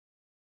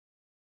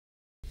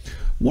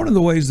One of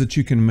the ways that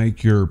you can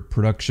make your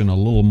production a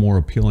little more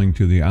appealing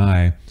to the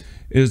eye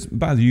is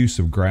by the use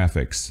of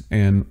graphics.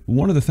 And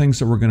one of the things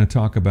that we're going to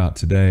talk about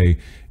today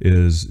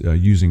is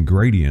using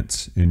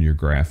gradients in your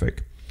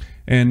graphic.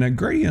 And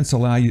gradients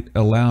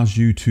allows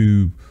you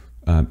to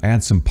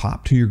add some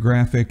pop to your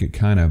graphic. It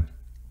kind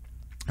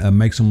of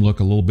makes them look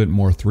a little bit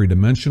more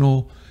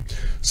three-dimensional.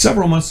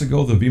 Several months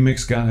ago, the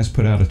vMix guys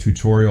put out a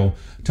tutorial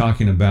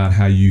talking about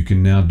how you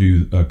can now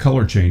do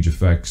color change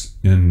effects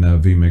in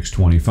vMix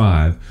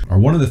 25. Or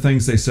one of the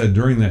things they said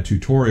during that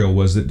tutorial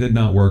was it did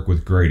not work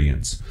with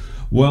gradients.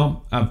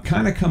 Well, I've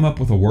kind of come up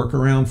with a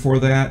workaround for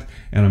that,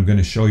 and I'm going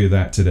to show you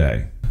that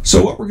today.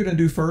 So what we're going to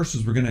do first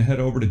is we're going to head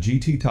over to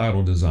GT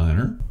Title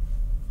Designer.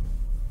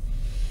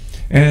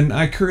 And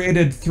I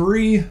created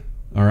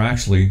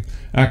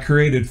I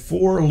created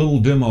 4 little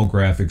demo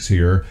graphics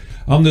here.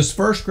 On this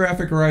first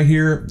graphic right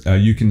here,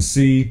 you can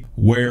see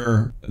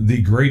where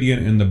the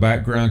gradient in the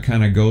background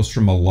kind of goes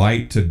from a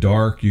light to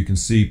dark. You can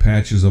see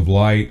patches of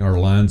light or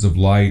lines of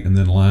light and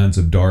then lines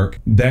of dark.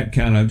 That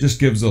kind of just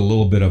gives a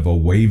little bit of a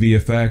wavy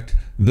effect.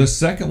 The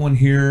second one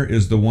here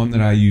is the one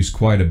that I use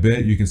quite a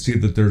bit. You can see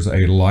that there's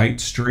a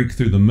light streak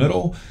through the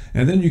middle,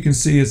 and then you can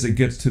see as it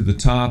gets to the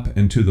top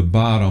and to the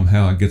bottom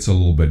how it gets a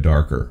little bit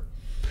darker.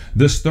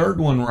 This third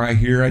one right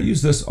here, I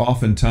use this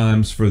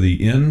oftentimes for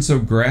the ends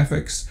of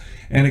graphics,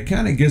 and it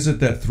kind of gives it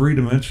that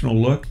three-dimensional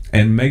look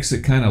and makes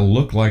it kind of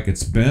look like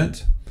it's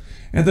bent.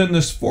 And then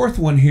this fourth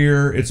one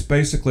here, it's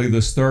basically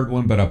this third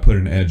one, but I put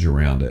an edge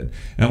around it.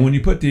 And when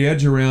you put the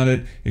edge around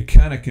it, it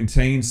kind of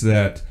contains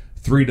that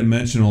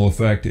three-dimensional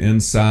effect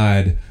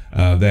inside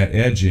that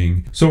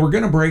edging. So we're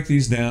going to break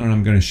these down, and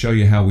I'm going to show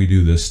you how we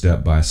do this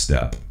step by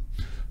step.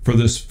 For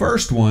this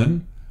first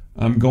one,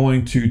 I'm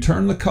going to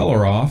turn the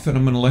color off, and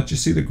I'm going to let you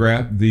see the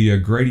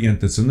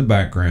gradient that's in the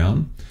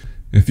background.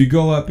 If you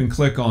go up and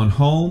click on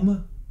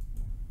Home,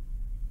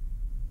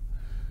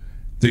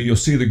 then you'll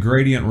see the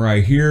gradient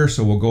right here.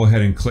 So we'll go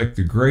ahead and click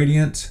the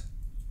gradient.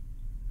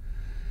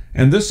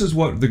 And this is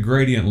what the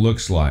gradient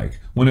looks like.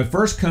 When it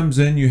first comes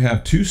in, you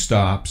have 2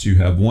 stops. You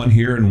have one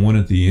here and one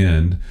at the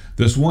end.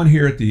 This one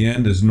here at the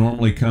end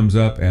normally comes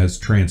up as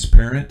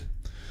transparent.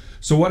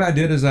 So what I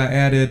did is I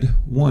added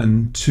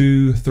 1,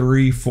 2,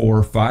 3,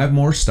 4, 5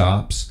 more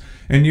stops.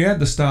 And you add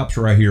the stops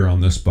right here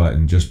on this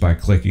button just by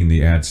clicking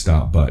the Add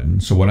Stop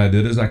button. So what I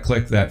did is I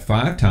clicked that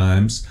 5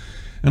 times.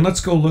 And let's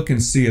go look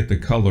and see at the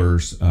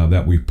colors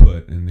that we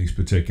put in these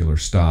particular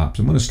stops.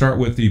 I'm going to start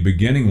with the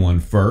beginning one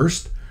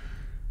first.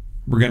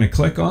 We're going to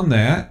click on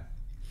that.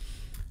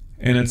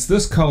 And it's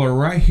this color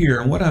right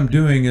here. And what I'm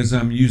doing is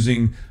I'm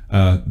using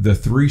the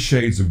 3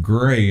 shades of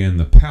gray in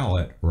the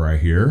palette right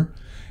here.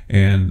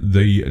 And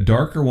the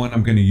darker one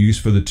I'm going to use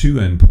for the 2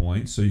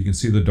 endpoints. So you can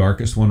see the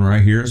darkest one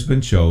right here has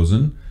been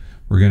chosen.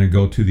 We're going to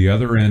go to the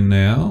other end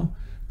now.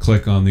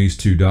 Click on these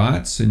 2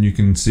 dots, and you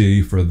can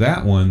see for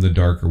that one, the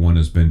darker one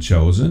has been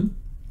chosen.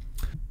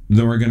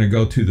 Then we're going to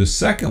go to the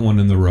second one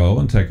in the row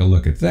and take a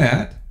look at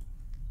that.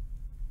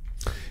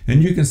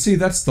 And you can see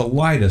that's the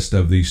lightest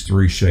of these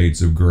 3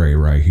 shades of gray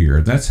right here.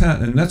 And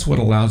that's what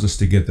allows us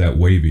to get that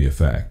wavy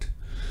effect.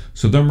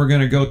 So then we're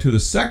going to go to the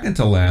second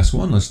to last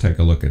one. Let's take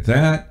a look at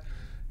that.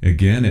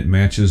 Again, it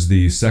matches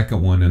the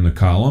second one in the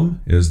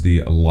column, is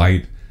the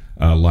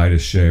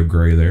lightest shade of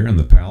gray there in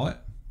the palette.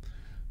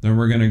 Then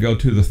we're going to go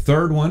to the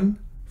third one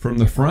from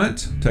the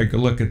front. Take a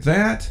look at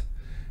that.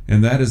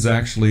 And that is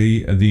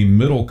actually the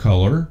middle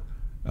color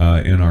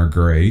in our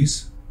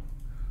grays.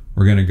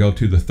 We're going to go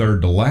to the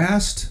third to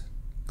last.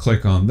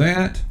 Click on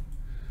that.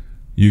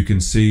 You can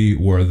see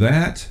where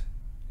that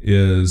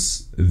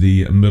is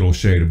the middle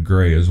shade of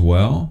gray as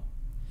well.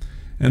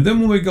 And then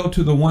when we go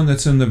to the one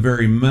that's in the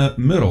very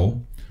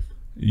middle,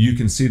 you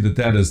can see that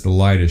that is the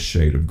lightest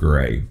shade of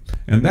gray.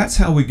 And that's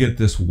how we get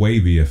this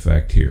wavy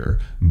effect here,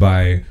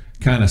 by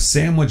kind of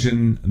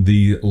sandwiching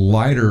the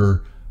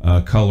lighter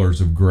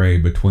colors of gray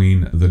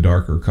between the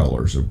darker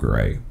colors of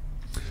gray.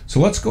 So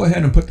let's go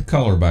ahead and put the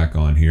color back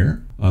on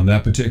here on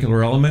that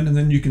particular element, and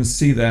then you can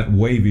see that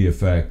wavy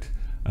effect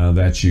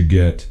that you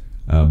get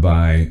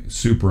by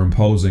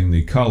superimposing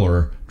the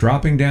color.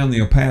 Dropping down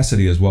the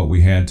opacity is what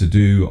we had to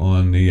do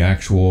on the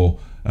actual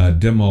on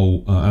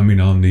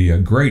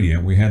the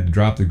gradient. We had to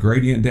drop the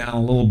gradient down a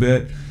little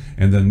bit,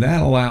 and then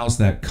that allows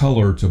that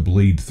color to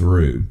bleed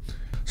through.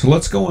 So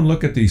let's go and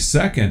look at the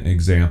second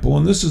example,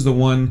 and this is the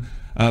one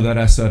that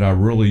I said I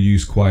really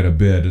use quite a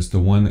bit. It's the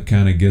one that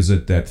kind of gives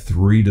it that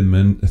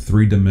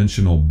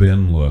three-dimensional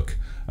bin look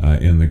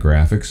in the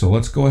graphic. So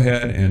let's go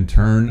ahead and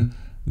turn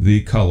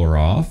the color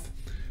off.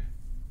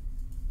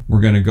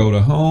 We're going to go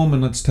to Home,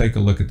 and let's take a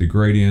look at the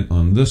gradient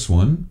on this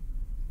one.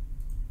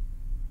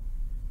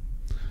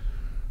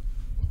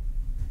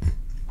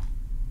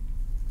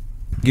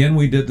 Again,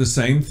 we did the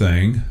same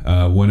thing.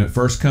 When it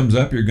first comes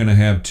up, you're going to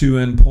have 2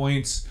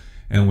 endpoints,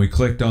 and we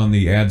clicked on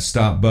the Add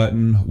Stop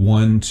button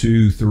 1,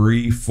 2,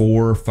 3,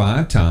 4,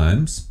 5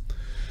 times.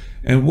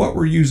 And what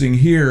we're using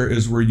here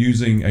is we're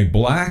using a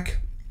black,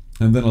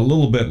 and then a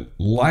little bit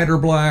lighter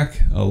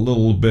black, a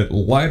little bit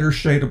lighter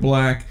shade of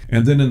black,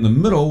 and then in the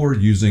middle we're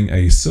using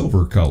a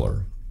silver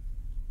color.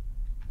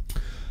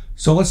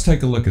 So let's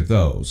take a look at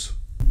those.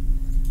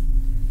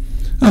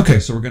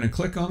 Okay, so we're going to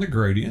click on the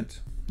gradient,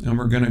 and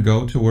we're going to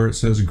go to where it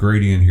says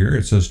gradient here.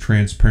 It says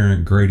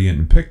transparent gradient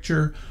and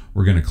picture.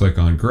 We're going to click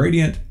on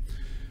gradient.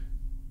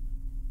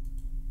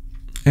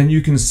 And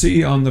you can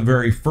see on the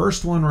very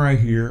first one right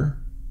here,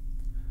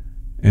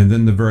 and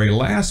then the very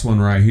last one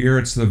right here,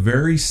 it's the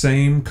very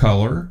same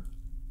color.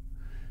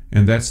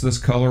 And that's this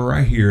color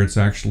right here. It's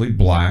actually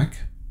black.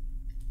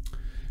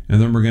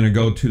 And then we're going to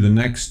go to the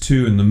next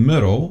two in the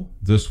middle,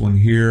 this one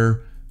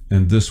here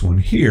and this one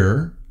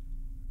here,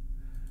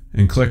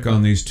 and click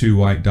on these two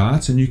white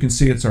dots, and you can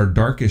see it's our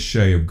darkest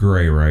shade of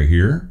gray right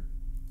here.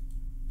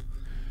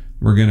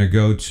 We're going to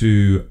go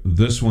to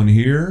this one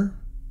here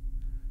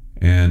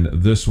and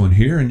this one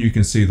here, and you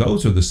can see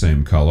those are the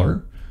same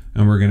color.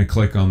 And we're going to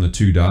click on the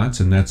two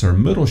dots, and that's our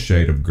middle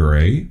shade of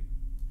gray.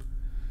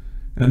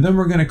 And then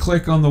we're going to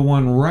click on the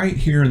one right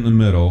here in the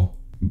middle,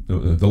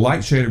 the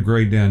light shade of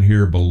gray down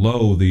here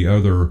below the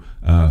other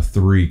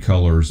three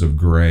colors of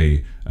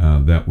gray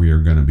that we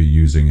are going to be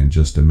using in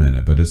just a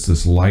minute. But it's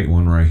this light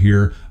one right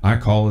here. I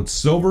call it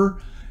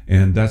silver,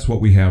 and that's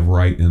what we have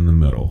right in the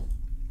middle.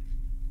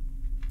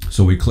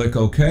 So we click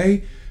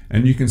OK,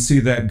 and you can see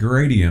that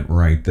gradient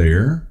right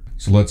there.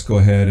 So let's go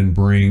ahead and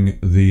bring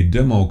the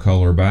demo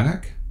color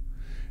back.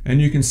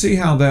 And you can see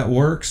how that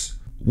works.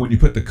 When you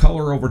put the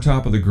color over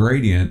top of the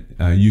gradient,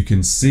 you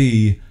can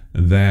see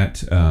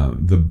that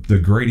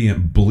the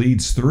gradient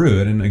bleeds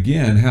through it. And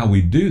again, how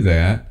we do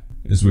that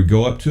is we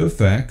go up to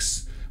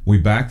effects, we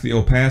back the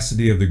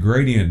opacity of the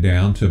gradient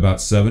down to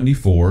about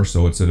 74,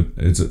 so it's at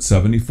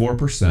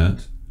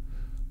 74%.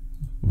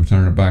 We'll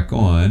turn it back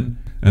on,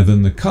 and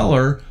then the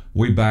color,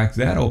 we back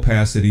that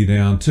opacity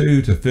down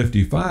to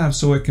 55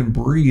 so it can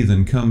breathe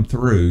and come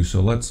through.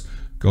 So let's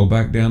go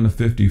back down to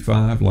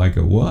 55 like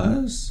it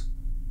was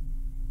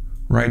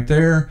right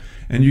there,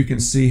 and you can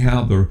see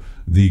how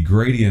the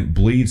gradient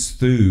bleeds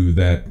through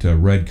that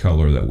red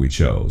color that we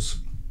chose.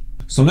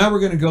 So now we're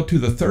going to go to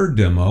the third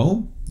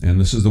demo, and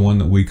this is the one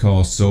that we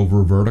call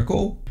silver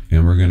vertical,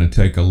 and we're going to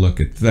take a look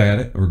at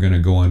that. We're going to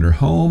go under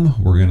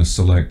home, we're going to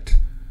select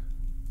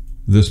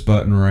this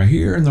button right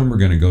here, and then we're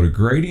going to go to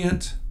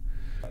gradient.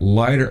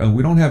 Lighter,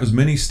 we don't have as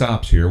many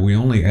stops here, we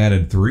only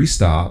added 3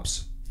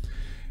 stops,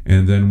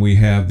 and then we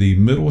have the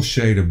middle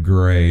shade of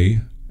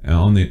gray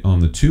on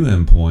the 2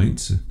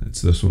 endpoints.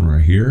 It's this one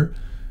right here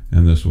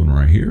and this one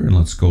right here, and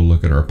let's go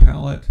look at our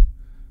palette.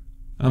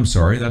 I'm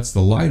sorry, that's the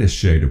lightest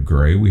shade of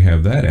gray. We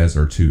have that as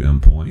our 2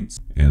 endpoints,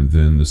 and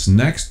then these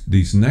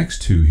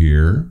next two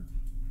here,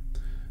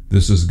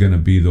 this is going to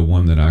be the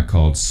one that I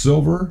called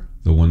silver,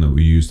 the one that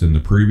we used in the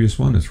previous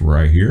one. It's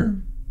right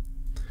here,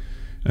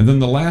 and then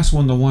the last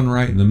one, the one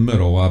right in the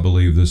middle, I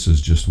believe this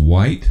is just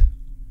white.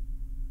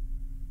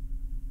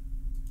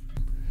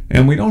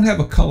 And we don't have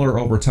a color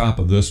over top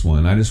of this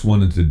one. I just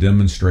wanted to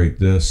demonstrate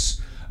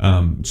this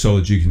so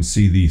that you can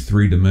see the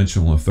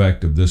 3-dimensional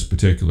effect of this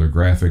particular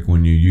graphic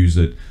when you use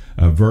it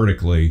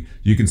vertically.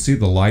 You can see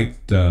the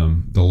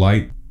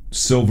light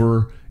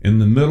silver in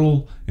the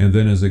middle, and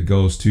then as it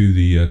goes to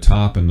the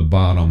top and the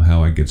bottom,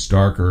 how it gets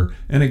darker,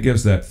 and it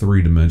gives that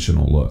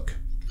 3-dimensional look.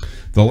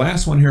 The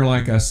last one here,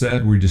 like I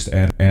said, we just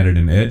added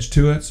an edge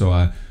to it. So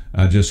I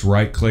just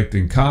right-clicked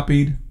and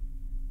copied,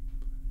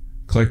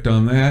 clicked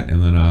on that,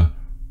 and then I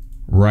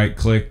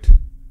right-clicked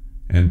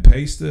and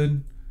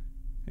pasted,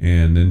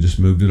 and then just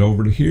moved it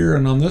over to here.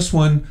 And on this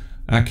one,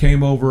 I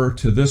came over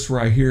to this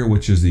right here,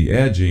 which is the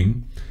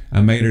edging.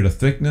 I made it a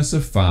thickness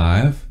of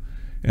 5,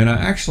 and I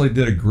actually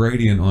did a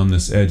gradient on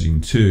this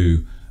edging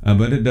too,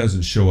 but it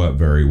doesn't show up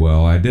very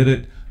well. I did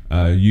it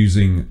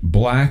using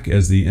black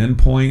as the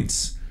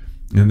endpoints,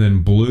 and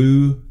then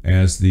blue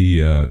as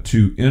the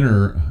 2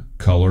 inner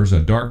colors, a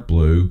dark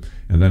blue,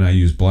 and then I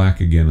used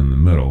black again in the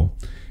middle.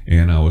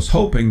 And I was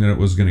hoping that it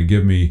was going to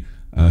give me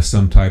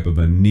some type of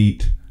a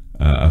neat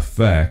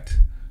effect,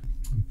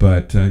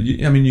 but I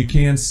mean, you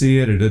can see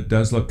it. It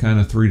does look kind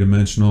of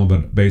 3-dimensional,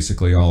 but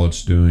basically all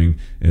it's doing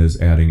is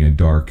adding a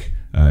dark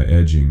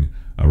edging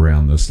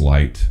around this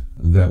light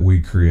that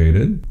we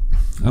created.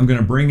 I'm going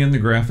to bring in the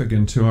graphic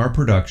into our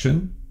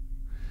production,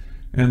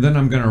 and then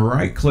I'm going to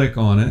right-click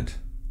on it,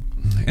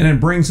 and it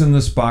brings in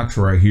this box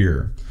right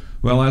here.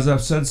 Well, as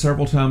I've said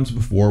several times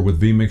before,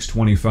 with vMix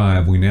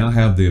 25, we now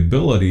have the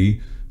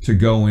ability to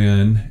go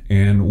in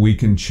and we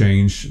can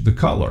change the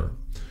color.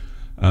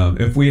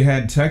 If we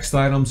had text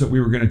items that we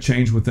were going to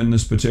change within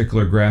this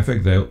particular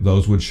graphic,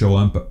 those would show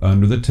up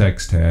under the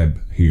text tab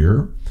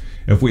here.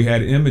 If we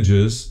had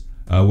images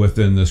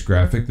within this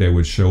graphic, they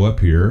would show up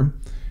here.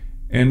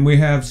 And we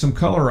have some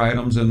color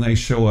items, and they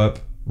show up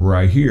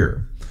right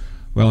here.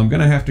 Well, I'm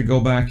going to have to go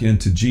back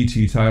into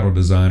GT Title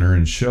Designer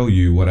and show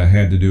you what I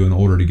had to do in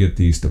order to get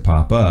these to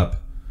pop up.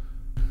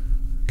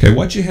 Okay,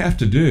 what you have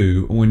to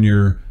do when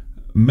you're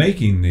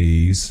making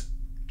these,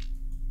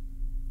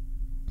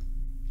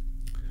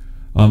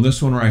 on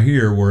this one right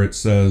here where it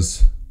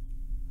says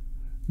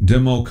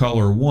Demo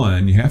Color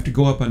 1, you have to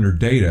go up under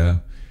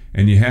Data,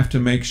 and you have to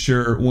make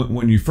sure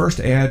when you first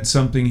add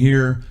something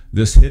here,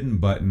 this hidden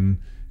button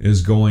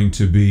is going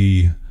to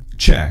be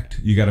checked.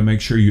 You got to make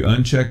sure you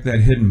uncheck that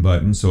hidden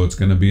button so it's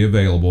going to be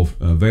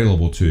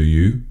available to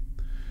you.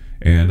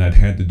 And I'd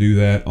had to do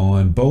that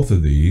on both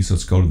of these.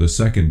 Let's go to the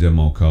second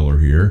demo color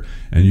here,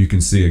 and you can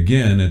see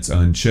again it's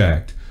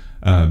unchecked.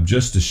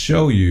 Just to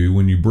show you,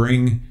 when you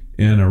bring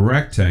in a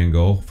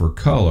rectangle for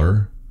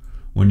color,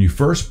 when you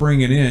first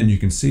bring it in, you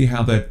can see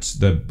how that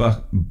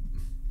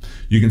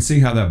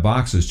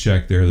box is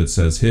checked there that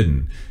says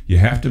hidden. You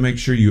have to make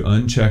sure you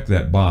uncheck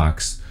that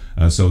box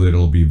so that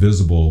it'll be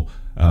visible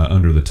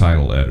under the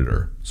title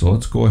editor. So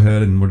let's go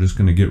ahead and we're just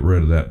going to get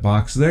rid of that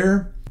box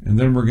there, and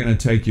then we're going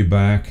to take you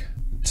back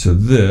to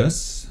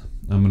this.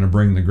 I'm going to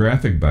bring the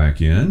graphic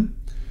back in.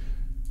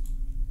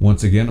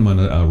 Once again, I'm going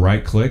to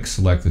right click,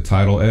 select the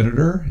title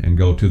editor, and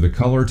go to the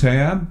color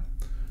tab.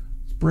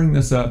 Let's bring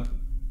this up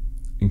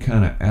and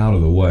kind of out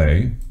of the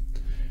way.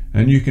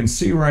 And you can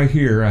see right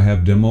here I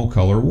have demo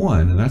color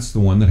 1, and that's the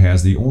one that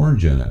has the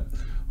orange in it.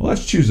 Well,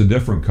 let's choose a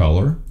different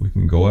color. We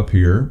can go up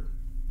here.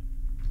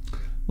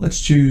 Let's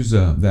choose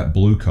that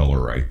blue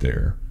color right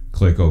there.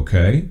 Click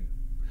OK.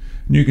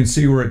 And you can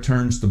see where it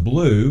turns to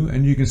blue,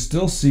 and you can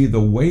still see the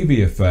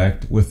wavy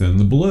effect within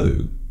the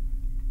blue.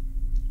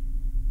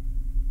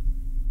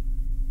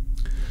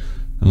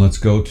 And let's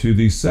go to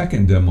the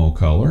second demo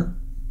color.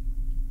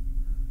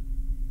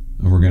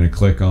 And we're going to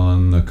click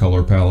on the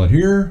color palette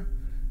here,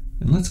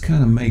 and let's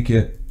kind of make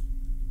it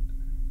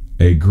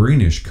a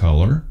greenish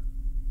color.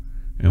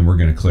 And we're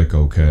going to click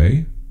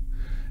OK.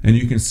 And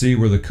you can see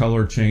where the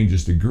color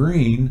changes to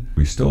green,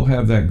 we still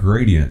have that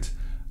gradient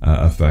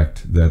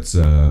effect that's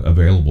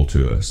available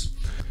to us.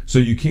 So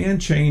you can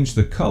change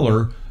the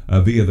color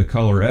via the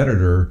color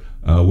editor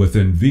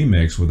within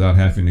vMix without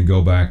having to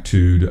go back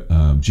to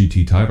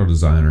GT Title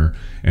Designer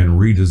and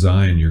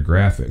redesign your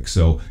graphics.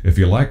 So if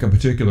you like a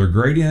particular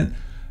gradient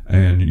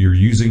and you're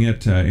using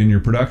it in your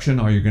production,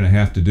 all you're going to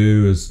have to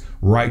do is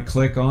right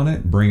click on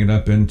it, bring it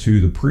up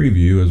into the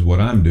preview is what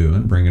I'm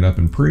doing. Bring it up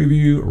in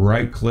preview,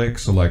 right click,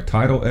 select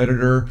title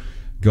editor,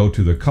 go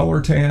to the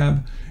color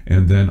tab,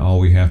 and then all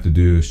we have to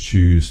do is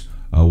choose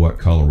what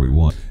color we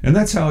want. And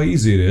that's how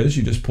easy it is.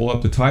 You just pull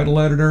up the title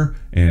editor,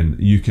 and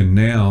you can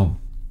now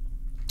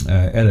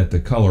edit the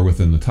color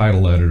within the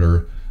title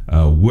editor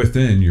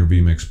within your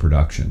vMix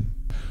production.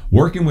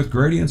 Working with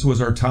gradients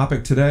was our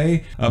topic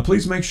today.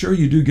 Please make sure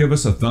you do give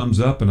us a thumbs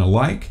up and a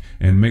like,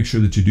 and make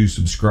sure that you do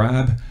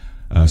subscribe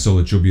so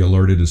that you'll be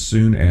alerted as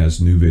soon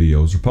as new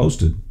videos are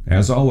posted.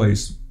 As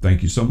always,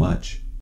 thank you so much.